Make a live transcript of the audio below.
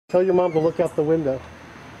Tell your mom to look out the window.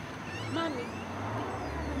 Mommy.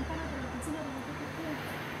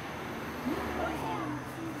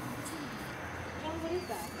 What is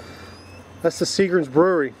that? That's the Seagrams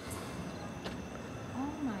brewery. Oh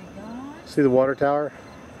my God. See the water tower?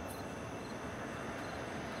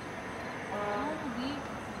 Holy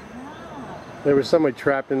wow. There was somebody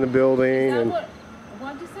trapped in the building. Is that And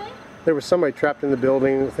what'd you say? there was somebody trapped in the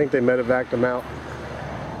building. I think they medevaced them out.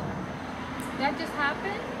 That just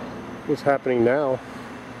happened? What's happening now?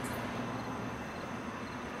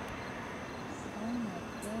 Oh my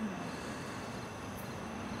goodness.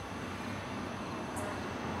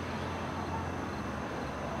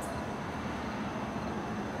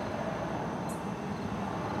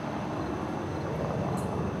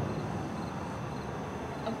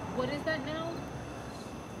 What is that now?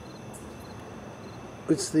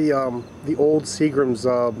 It's the old Seagrams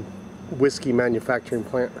whiskey manufacturing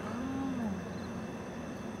plant.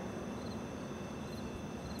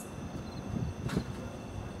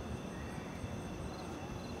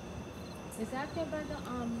 Is that there by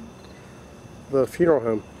The funeral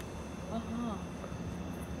home. uh-huh.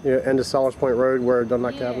 Yeah, end of Solomons Point Road where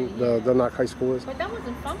Dunlop Yeah, Cabin, yeah. the Dunlop High School is. But that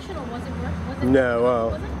wasn't functional, was it? Was it? No,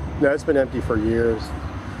 Was it? no, it's been empty for years.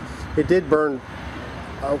 It did burn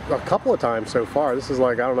a couple of times so far. This is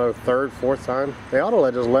like, I don't know, third, fourth time. They ought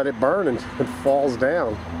to just let it burn and it falls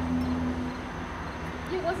down.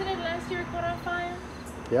 Yeah, wasn't it last year it caught on fire?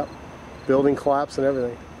 Yep. Building collapse and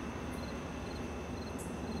everything.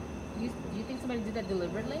 Do you think somebody did that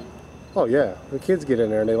deliberately? Oh yeah, the kids get in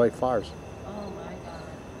there and they light fires. Oh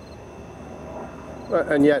my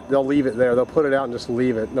God. And yet they'll leave it there. They'll put it out and just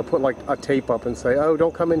leave it. And they'll put like a tape up and say, oh,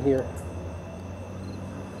 don't come in here.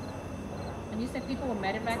 And you said people were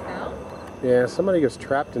medevaced out? Yeah, somebody gets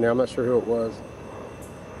trapped in there. I'm not sure who it was.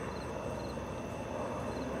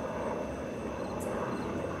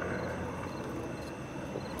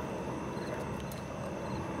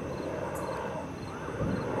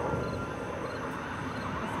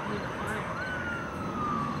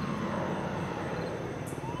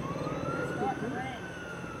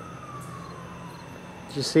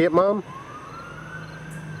 Did you see it, Mom?